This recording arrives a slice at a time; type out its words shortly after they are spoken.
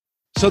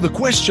So the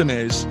question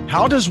is,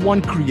 how does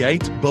one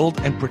create, build,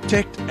 and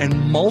protect and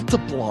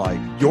multiply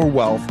your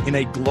wealth in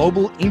a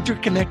global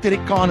interconnected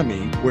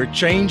economy where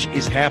change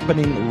is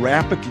happening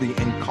rapidly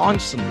and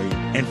constantly,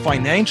 and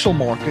financial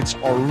markets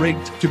are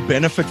rigged to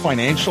benefit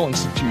financial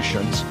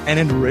institutions and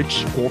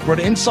enrich corporate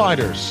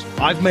insiders?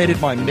 I've made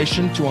it my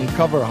mission to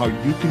uncover how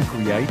you can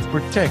create,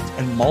 protect,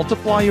 and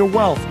multiply your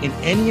wealth in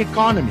any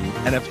economy,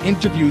 and have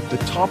interviewed the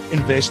top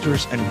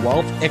investors and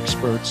wealth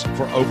experts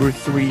for over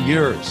 3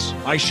 years.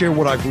 I share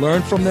what I've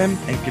learned from them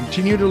and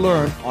continue to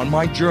learn on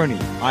my journey.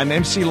 I'm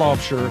MC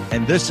Laubscher,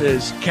 and this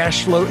is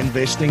Cashflow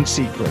Investing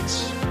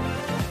Secrets.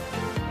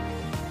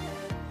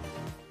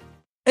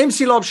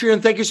 MC Laubscher,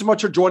 and thank you so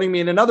much for joining me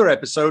in another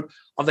episode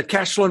of the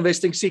Cashflow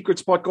Investing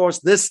Secrets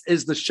podcast. This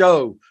is the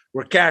show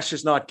where cash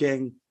is not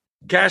king,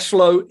 cash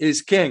flow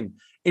is king.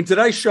 In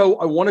today's show,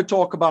 I want to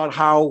talk about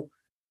how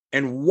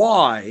and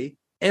why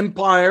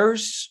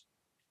empires,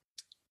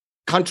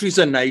 countries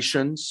and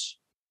nations,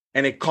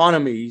 and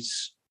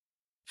economies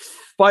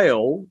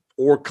fail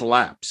or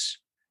collapse.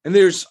 And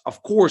there's,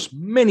 of course,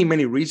 many,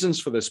 many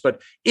reasons for this.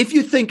 But if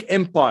you think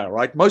empire,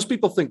 right? Most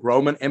people think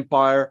Roman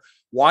Empire.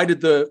 Why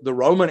did the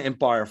Roman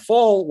Empire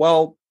fall?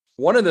 Well,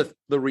 one of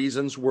the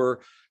reasons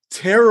were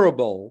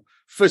terrible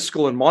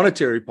fiscal and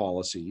monetary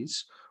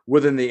policies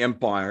within the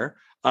empire,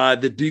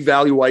 the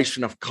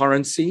devaluation of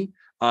currency.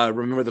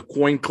 Remember the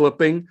coin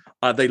clipping?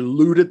 They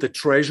looted the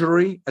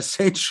treasury,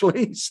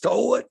 essentially,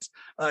 stole it,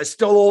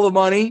 stole all the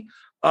money.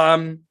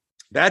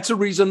 That's a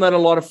reason that a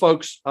lot of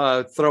folks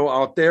throw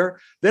out there.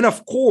 Then,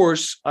 of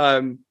course,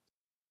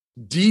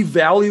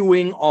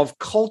 devaluing of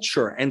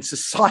culture and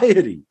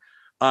society.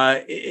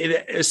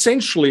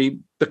 Essentially,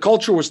 the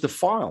culture was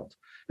defiled.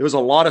 There was a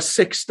lot of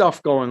sick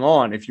stuff going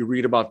on if you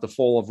read about the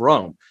fall of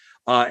Rome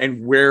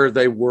and where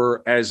they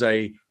were as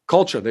a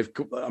culture.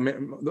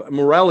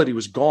 Morality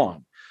was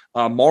gone.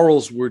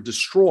 Morals were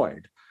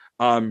destroyed.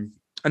 And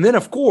then,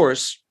 of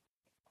course,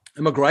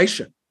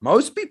 immigration.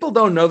 Most people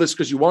don't know this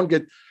because you won't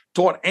get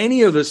taught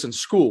any of this in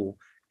school.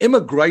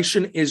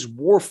 Immigration is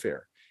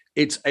warfare.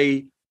 It's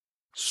a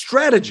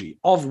strategy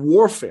of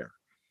warfare.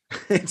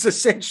 It's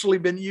essentially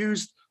been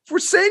used for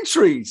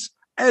centuries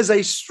as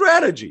a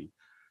strategy.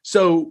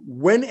 So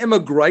when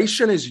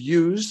immigration is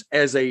used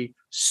as a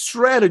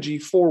strategy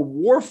for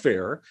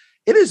warfare,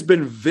 it has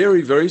been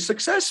very, very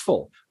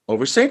successful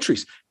over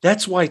centuries.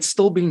 That's why it's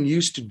still being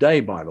used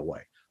today, by the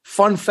way.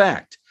 Fun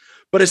fact.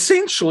 But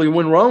essentially,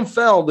 when Rome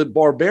fell, the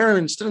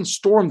barbarians didn't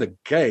storm the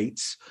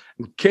gates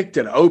and kicked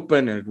it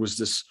open, and it was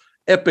this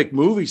epic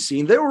movie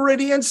scene. They were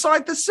already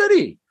inside the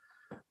city.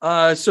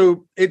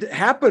 So it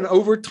happened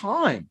over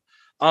time.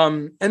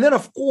 And then,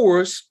 of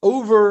course,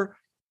 over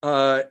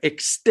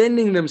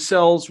extending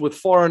themselves with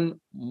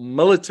foreign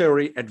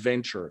military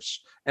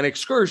adventures and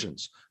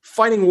excursions,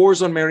 fighting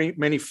wars on many,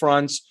 many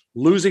fronts,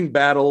 losing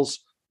battles,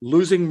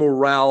 losing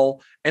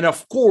morale. And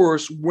of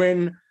course,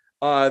 when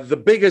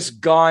the biggest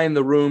guy in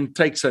the room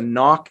takes a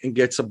knock and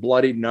gets a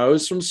bloody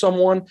nose from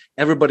someone,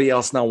 everybody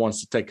else now wants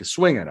to take a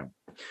swing at him.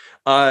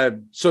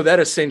 So that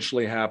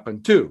essentially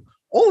happened too.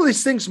 All of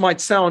these things might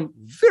sound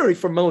very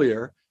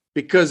familiar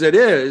because it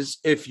is,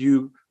 if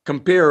you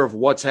compare of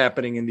what's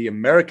happening in the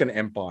American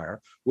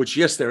empire, which,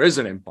 yes, there is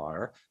an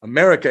empire.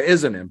 America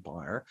is an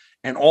empire.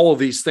 And all of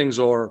these things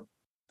are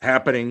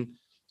happening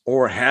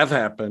or have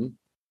happened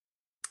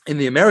in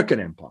the American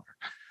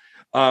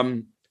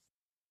empire.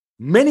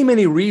 Many,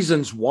 many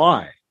reasons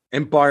why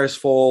empires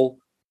fall,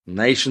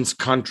 nations,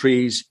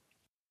 countries,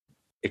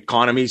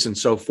 economies, and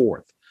so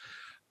forth.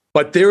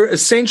 But there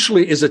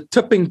essentially is a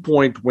tipping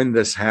point when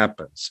this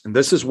happens. And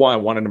this is why I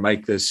wanted to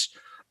make this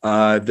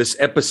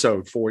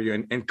episode for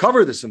you and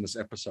cover this in this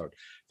episode.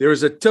 There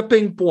is a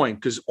tipping point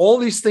because all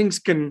these things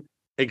can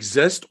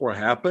exist or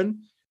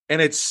happen,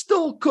 and it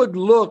still could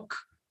look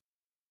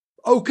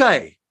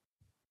okay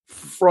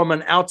from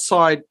an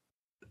outside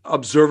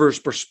observer's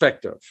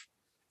perspective.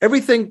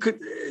 Everything could,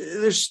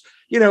 there's,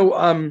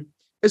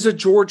 as a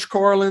George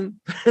Carlin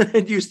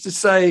used to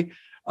say,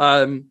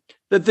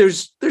 that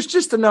there's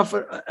just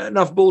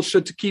enough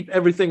bullshit to keep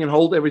everything and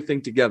hold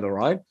everything together,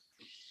 right?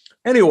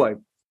 Anyway,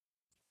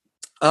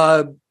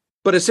 but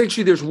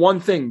essentially there's one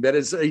thing that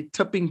is a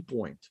tipping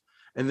point,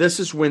 and this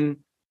is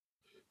when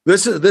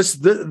this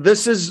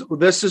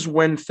is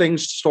when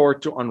things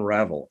start to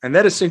unravel. And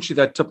that essentially,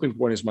 that tipping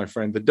point is, my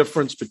friend, the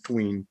difference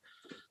between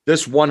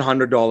this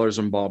 $100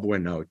 Zimbabwe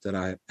note that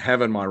I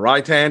have in my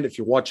right hand, if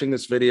you're watching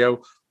this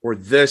video, or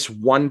this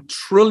 $1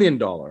 trillion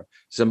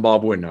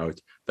Zimbabwe note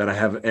that I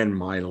have in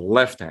my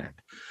left hand.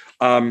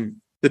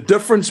 The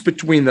difference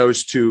between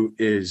those two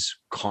is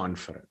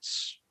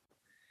confidence.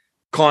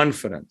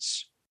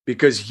 Confidence.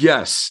 Because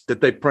yes,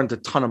 did they print a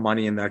ton of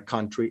money in that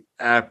country?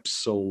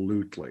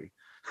 Absolutely.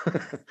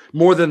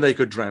 More than they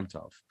could dreamt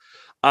of.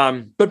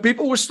 But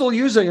people were still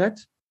using it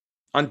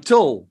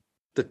until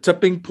the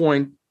tipping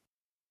point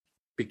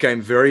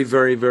became very,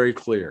 very, very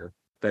clear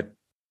that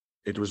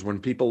it was when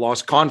people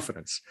lost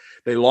confidence.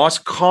 They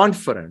lost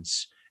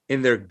confidence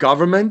in their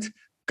government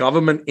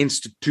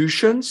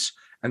institutions,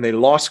 and they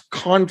lost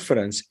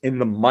confidence in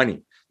the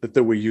money that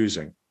they were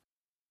using.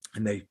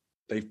 And they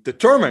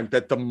determined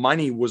that the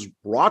money was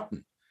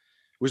rotten,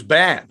 was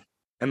bad,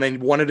 and they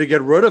wanted to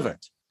get rid of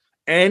it.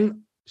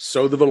 And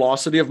so the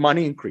velocity of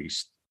money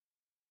increased.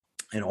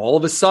 And all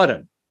of a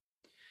sudden,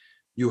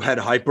 you had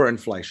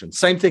hyperinflation.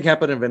 Same thing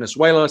happened in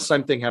Venezuela.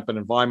 Same thing happened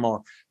in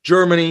Weimar,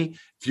 Germany.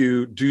 If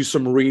you do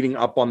some reading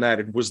up on that,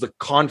 it was the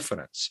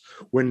confidence.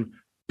 When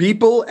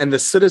people and the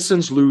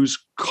citizens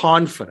lose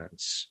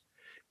confidence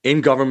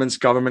in governments,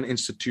 government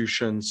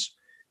institutions,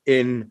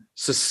 in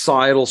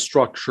societal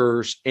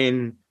structures,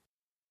 in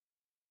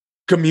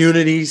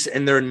communities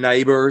and their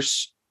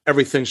neighbors,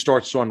 everything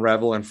starts to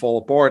unravel and fall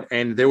apart.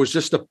 And there was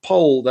just a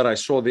poll that I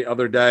saw the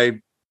other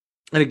day.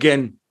 And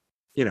again,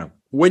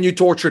 when you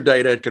torture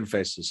data, it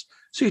confesses.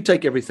 So you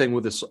take everything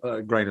with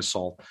a grain of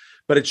salt.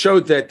 But it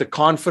showed that the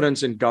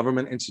confidence in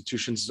government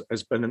institutions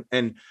has been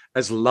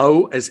as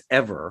low as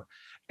ever.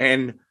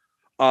 And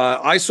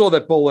I saw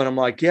that poll and I'm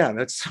like, yeah,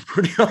 that's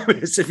pretty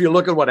obvious. If you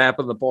look at what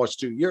happened the past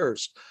 2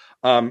 years,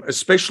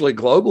 especially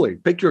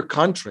globally, pick your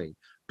country.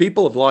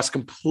 People have lost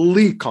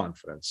complete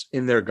confidence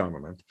in their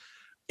government,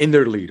 in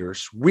their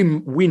leaders. We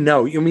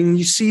know. I mean,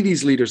 you see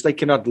these leaders; they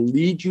cannot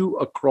lead you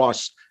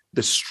across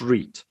the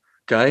street.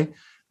 Okay,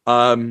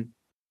 and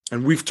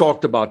we've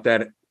talked about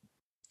that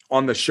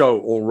on the show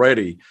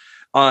already.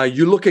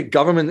 You look at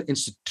government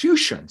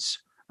institutions.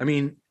 I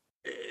mean,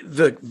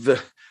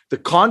 the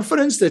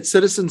confidence that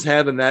citizens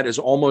have in that is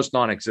almost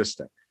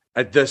non-existent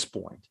at this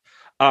point.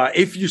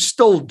 If you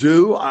still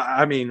do,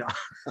 I mean,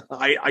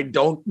 I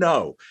don't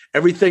know.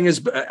 Everything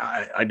is.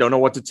 I don't know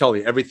what to tell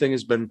you. Everything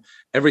has been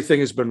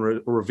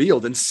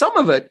revealed, and some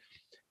of it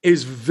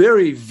is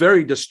very,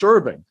 very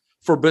disturbing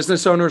for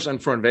business owners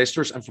and for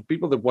investors and for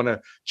people that want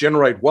to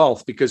generate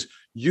wealth, because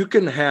you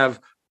can have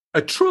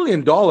 $1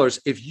 trillion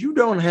if you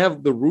don't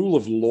have the rule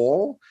of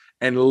law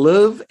and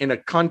live in a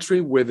country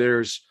where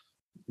there's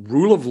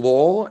rule of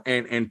law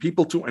and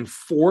people to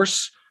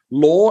enforce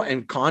law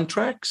and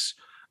contracts.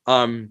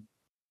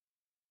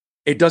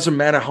 It doesn't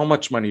matter how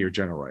much money you're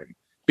generating,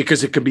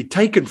 because it can be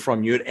taken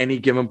from you at any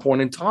given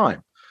point in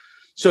time.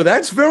 So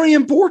that's very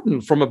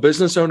important from a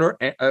business owner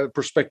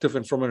perspective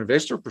and from an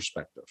investor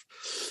perspective.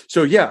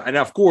 So yeah, and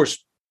of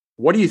course,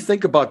 what do you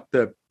think about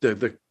the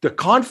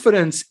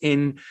confidence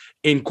in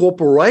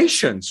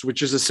corporations,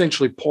 which is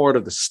essentially part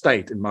of the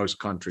state in most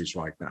countries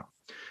right now?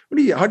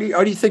 How do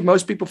you think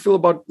most people feel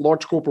about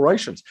large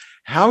corporations?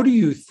 How do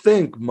you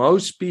think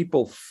most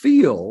people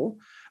feel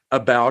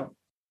about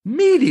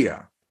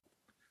media,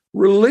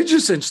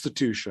 religious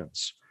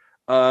institutions?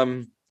 How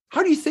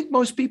do you think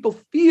most people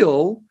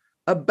feel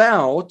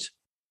about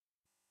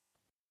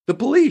the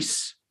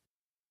police,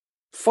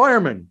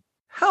 firemen,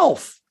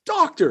 health,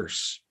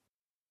 doctors,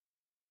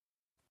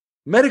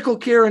 medical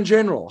care in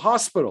general,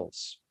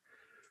 hospitals?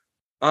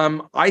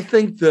 I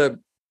think the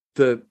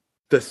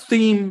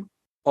theme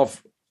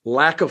of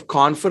lack of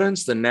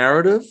confidence, the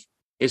narrative,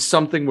 is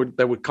something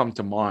that would come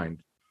to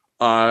mind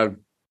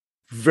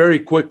very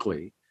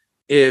quickly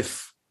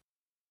if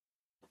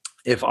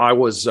I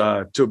was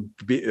to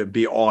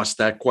be asked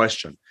that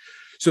question.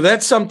 So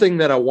that's something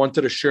that I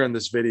wanted to share in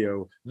this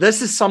video.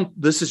 This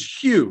is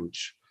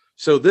huge.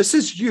 So this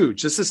is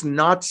huge. This is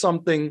not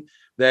something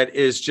that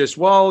is just,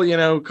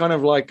 kind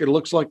of like it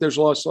looks like there's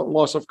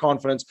loss of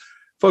confidence.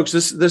 Folks,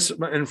 this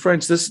and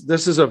friends,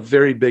 this is a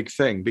very big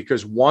thing,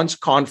 because once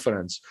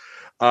confidence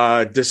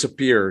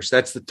disappears,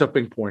 that's the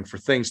tipping point for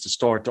things to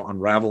start to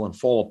unravel and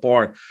fall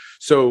apart.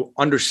 So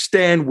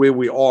understand where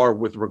we are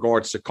with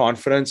regards to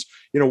confidence.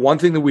 One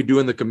thing that we do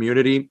in the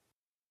community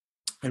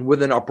and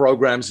within our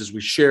programs is we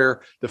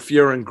share the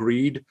fear and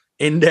greed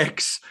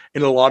index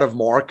in a lot of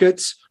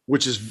markets,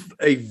 which is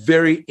a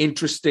very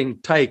interesting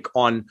take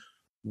on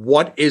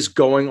what is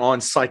going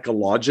on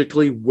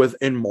psychologically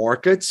within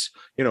markets.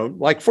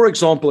 Like, for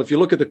example, if you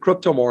look at the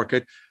crypto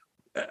market,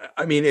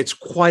 I mean, it's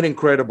quite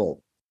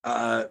incredible.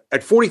 At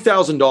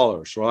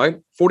 $40,000,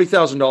 right?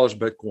 $40,000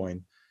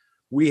 Bitcoin,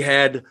 we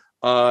had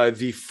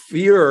the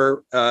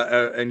fear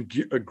and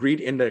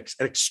greed index,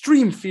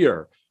 extreme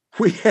fear.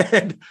 We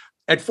had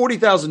at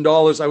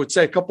 $40,000, I would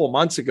say a couple of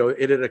months ago,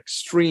 it had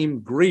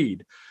extreme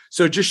greed.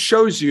 So it just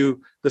shows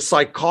you the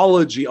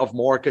psychology of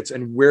markets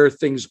and where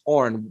things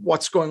are and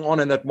what's going on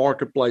in that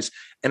marketplace.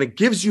 And it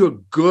gives you a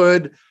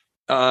good,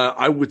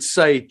 I would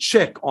say,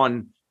 check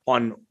on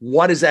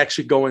what is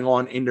actually going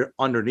on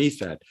underneath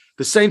that.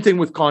 The same thing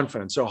with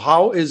confidence. So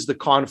how is the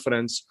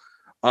confidence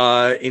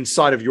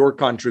inside of your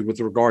country with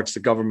regards to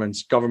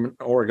governments, government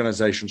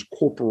organizations,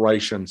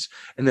 corporations,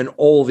 and then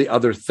all the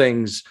other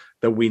things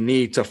that we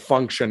need to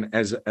function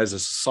as a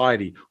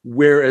society?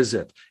 Where is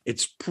it?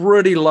 It's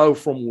pretty low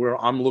from where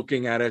I'm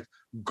looking at it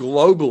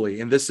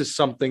globally. And this is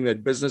something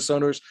that business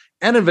owners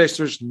and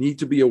investors need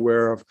to be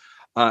aware of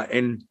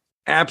and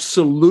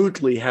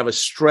absolutely have a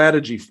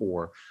strategy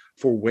for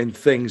when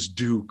things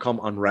do come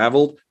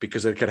unraveled,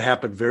 because it could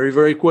happen very,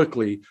 very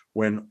quickly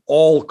when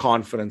all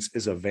confidence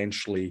is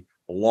eventually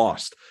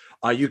lost.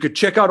 You could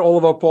check out all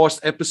of our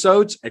past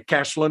episodes at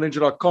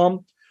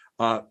cashflowninja.com.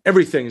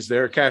 Everything is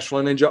there.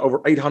 Cashflow Ninja,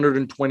 over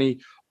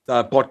 820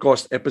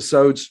 podcast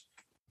episodes.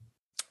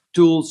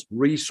 tools,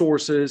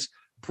 resources,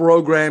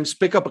 programs.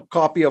 Pick up a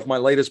copy of my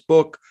latest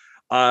book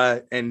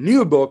and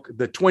new book,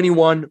 The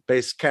 21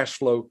 Best Cash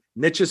Flow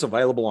Niches,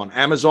 available on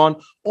Amazon.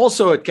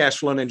 Also at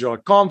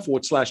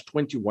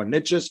cashflowninja.com/21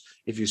 niches.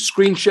 If you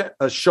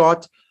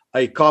screenshot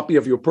a copy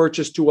of your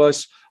purchase to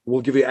us,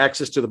 we'll give you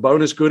access to the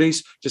bonus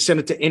goodies. Just send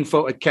it to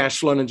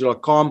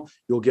info@cashflowninja.com.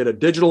 You'll get a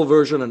digital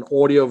version, an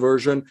audio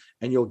version,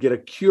 and you'll get a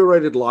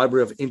curated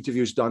library of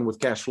interviews done with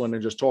Cashflow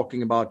Ninjas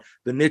talking about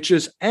the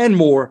niches and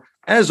more.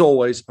 As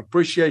always,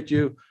 appreciate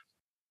you.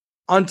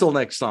 Until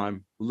next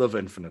time, live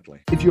infinitely.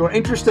 If you are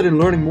interested in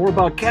learning more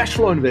about cash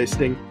flow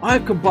investing, I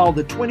have compiled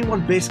the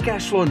 21 best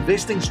cash flow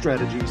investing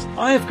strategies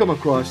I have come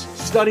across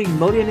studying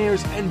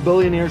millionaires and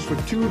billionaires for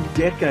 2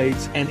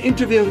 decades and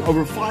interviewing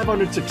over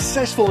 500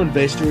 successful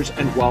investors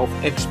and wealth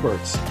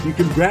experts. You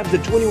can grab the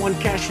 21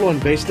 cash flow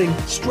investing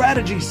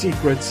strategy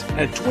secrets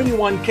at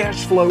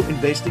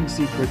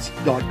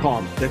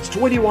 21cashflowinvestingsecrets.com. That's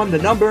 21 the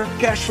number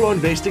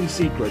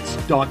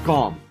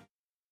cashflowinvestingsecrets.com.